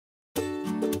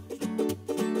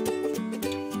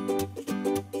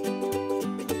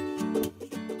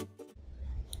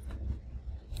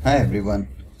Hi everyone.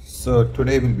 So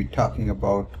today we'll be talking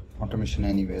about Automation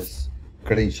Anywhere's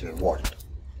Credential Vault.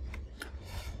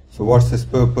 So what's its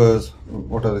purpose?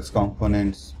 What are its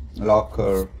components?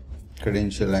 Locker,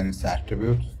 credential and its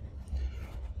attributes.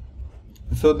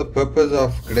 So the purpose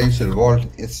of Credential Vault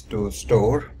is to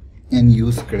store and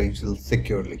use credentials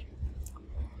securely.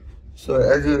 So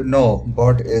as you know,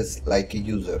 bot is like a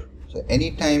user. So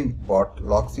anytime bot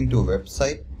logs into a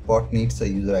website, bot needs a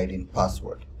user ID and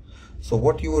password. So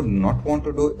what you would not want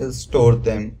to do is store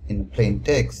them in plain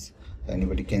text.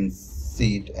 Anybody can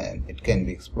see it and it can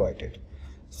be exploited.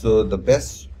 So the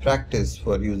best practice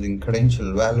for using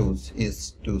credential values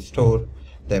is to store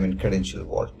them in Credential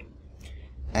Vault.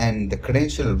 And the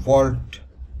Credential Vault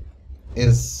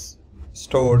is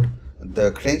stored, the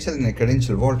credential in a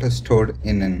Credential Vault is stored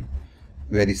in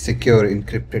a very secure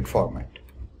encrypted format.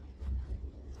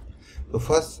 The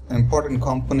first important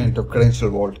component of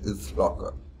Credential Vault is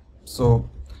Locker. So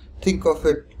think of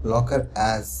it, Locker,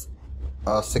 as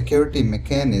a security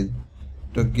mechanism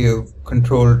to give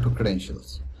control to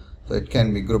credentials. So it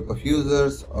can be a group of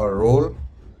users or role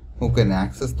who can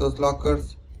access those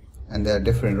lockers, and there are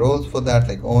different roles for that,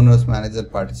 like owners, manager,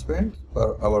 participants.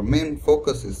 But our main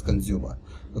focus is consumer.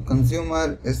 The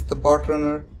consumer is the bot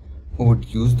runner who would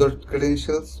use those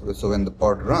credentials. So when the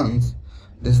bot runs,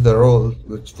 this is the role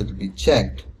which will be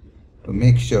checked to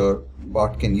make sure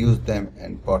bot can use them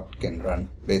and bot can run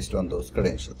based on those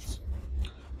credentials.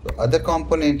 The other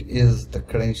component is the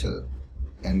credential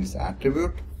and its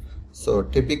attribute. So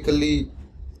typically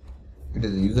it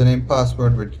is a username,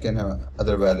 password, which can have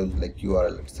other values like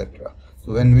URL, etc.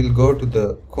 So when we'll go to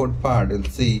the code part, you'll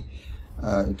see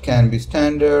it can be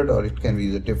standard or it can be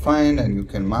user defined, and you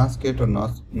can mask it or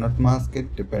not mask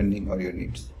it depending on your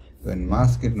needs. When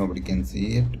mask it, nobody can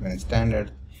see it. When it's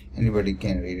standard, anybody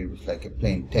can read it. It's like a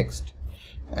plain text.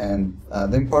 And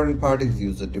the important part is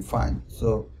user defined.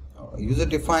 So user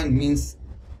defined means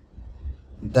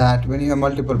that when you have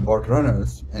multiple bot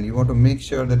runners and you want to make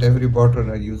sure that every bot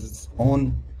runner uses its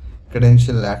own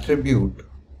credential attribute,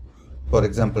 for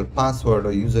example password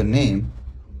or username,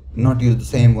 not use the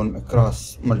same one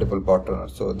across multiple bot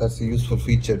runners. So that's a useful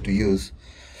feature to use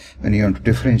when you want to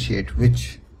differentiate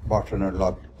which bot runner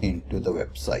logged into the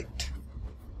website.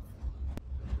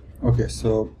 Okay,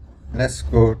 so let's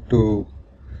go to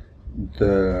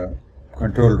the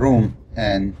control room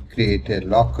and create a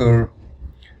locker,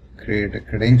 create a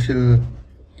credential,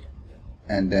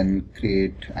 and then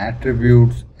create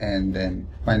attributes, and then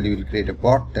finally we'll create a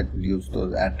bot that will use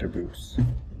those attributes.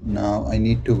 Now I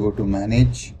need to go to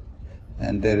manage,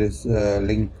 and there is a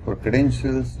link for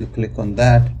credentials. You click on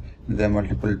that. There are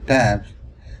multiple tabs.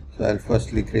 So I'll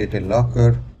firstly create a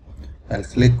locker. I'll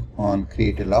click on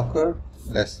create a locker.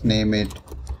 Let's name it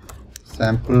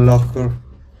sample locker.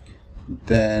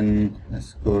 Then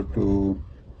let's go to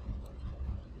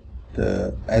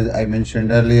the, as I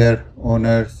mentioned earlier,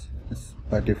 owners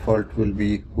by default will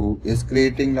be who is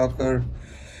creating locker,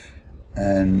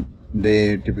 and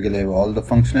they typically have all the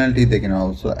functionality. They can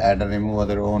also add or remove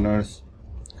other owners.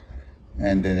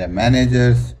 And then there are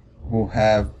managers who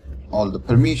have all the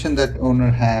permission that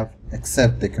owner have,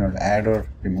 except they cannot add or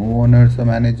remove owners or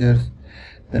managers.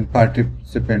 Then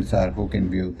participants are who can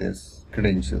view this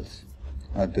credentials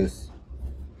or this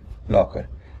locker.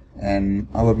 And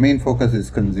our main focus is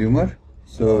consumer.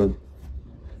 So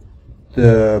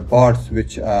the bots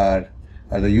which are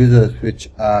the users which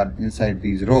are inside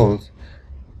these roles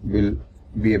will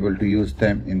be able to use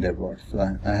them in their bots.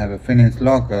 So I have a finance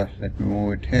locker. Let me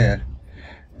move it here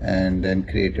and then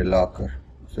create a locker.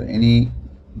 So any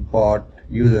bot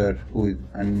user who is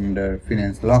under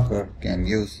finance locker can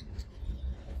use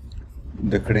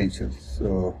the credentials.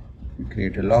 So we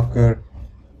create a locker.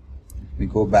 We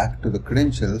go back to the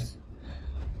credentials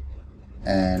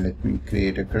and let me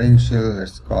create a credential.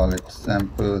 Let's call it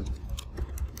sample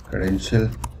credential,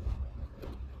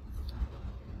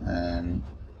 and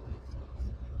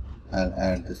I'll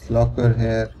add this locker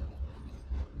here,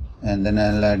 and then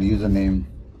I'll add username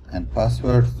and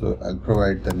password. So I'll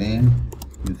provide the name,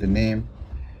 username,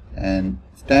 and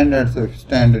standard. So if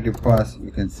standard you pass, you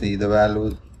can see the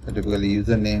values. So typically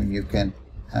username you can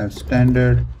have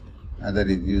standard, that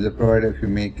is user provider. If you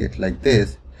make it like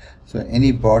this, so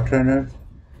any bot runner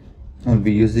will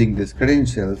be using these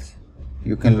credentials.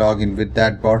 You can log in with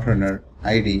that bot runner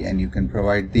ID, and you can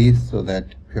provide these so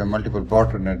that if you have multiple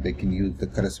bot runner, they can use the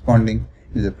corresponding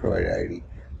user provider ID.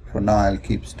 For now I'll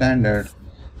keep standard,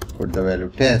 put the value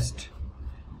test,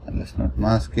 and let's not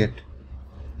mask it,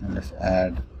 and let's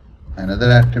add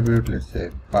another attribute. Let's say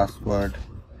password,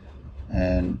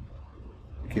 and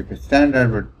keep it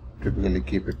standard, but typically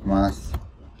keep it masked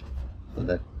so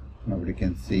that nobody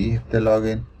can see if they log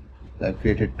in. So I've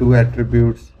created two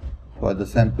attributes for the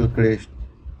sample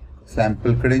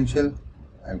credential.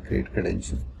 I'll create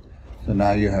credential. So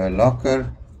now you have a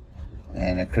locker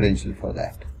and a credential for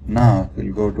that. Now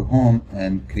we'll go to home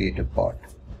and create a pod.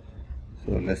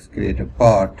 So let's create a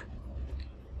pod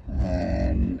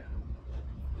and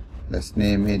let's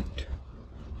name it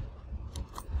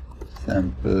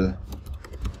sample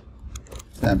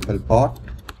pod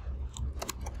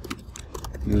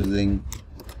using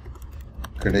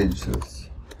credentials.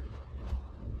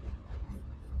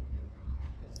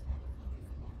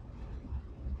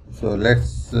 So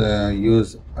let's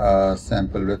use a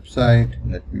sample website.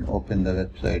 Let me open the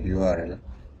website URL.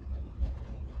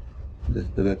 This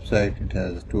is the website. It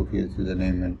has two fields,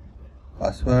 username and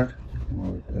password.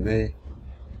 Move it away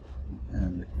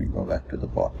and let me go back to the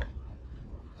pod.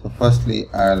 So firstly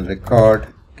I'll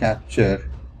capture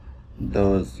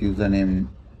those username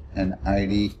and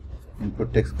ID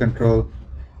input text control.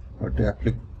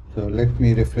 So let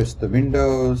me refresh the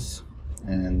windows,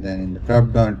 and then in the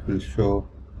drop down it will show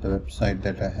the website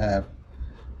that I have.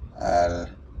 I'll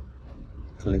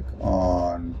click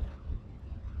on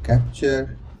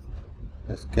capture.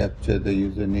 Let's capture the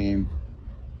username.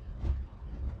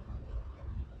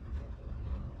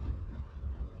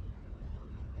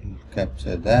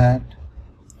 Capture that.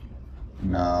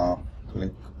 Now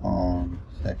click on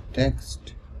set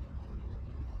text,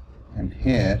 and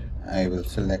here I will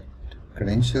select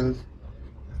credentials,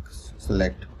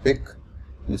 select pick.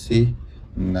 You see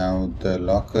now the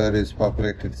locker is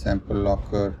populated, sample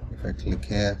locker. If I click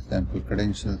here, sample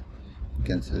credentials, you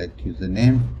can select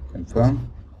username,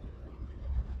 confirm.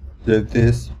 So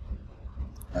this,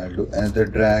 I'll do another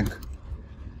drag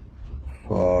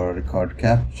for record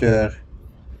capture.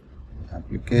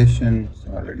 Application is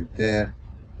already there,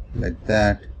 like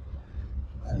that.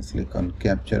 I'll click on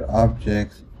capture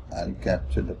objects. I'll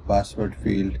capture the password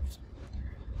field.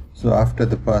 So after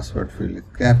the password field is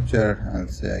captured, I'll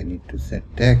say I need to set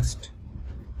text.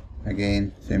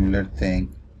 Again, similar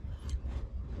thing.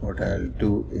 What I'll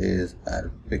do is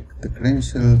I'll pick the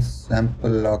credentials,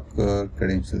 sample locker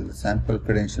credential, the sample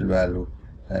credential value,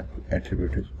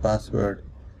 attribute is password,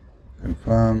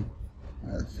 confirm.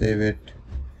 I'll save it,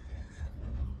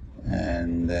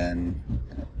 and then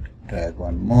drag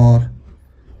one more,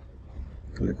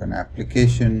 click on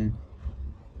application,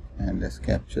 and let's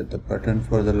capture the button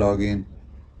for the login,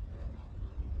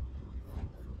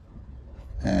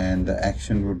 and the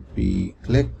action would be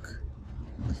click.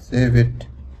 Save it.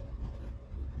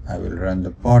 I will run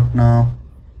the pod now.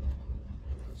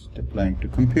 It's deploying to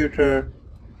computer,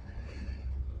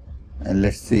 and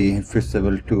let's see if it's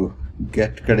able to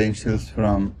get credentials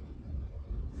from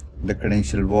the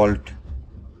credential vault.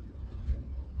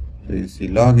 So you see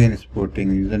login is putting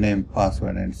username,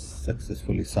 password, and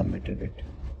successfully submitted it.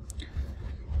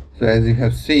 So as you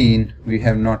have seen, we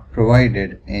have not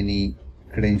provided any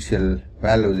credential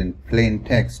values in plain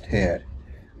text here.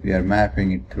 We are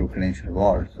mapping it through Credential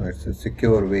Vault. So it's a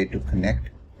secure way to connect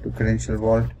to Credential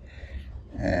Vault,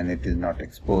 and it is not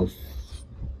exposed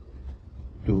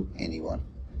to anyone.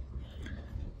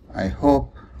 I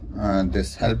hope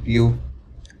this helped you.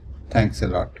 Thanks a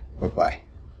lot. Bye-bye.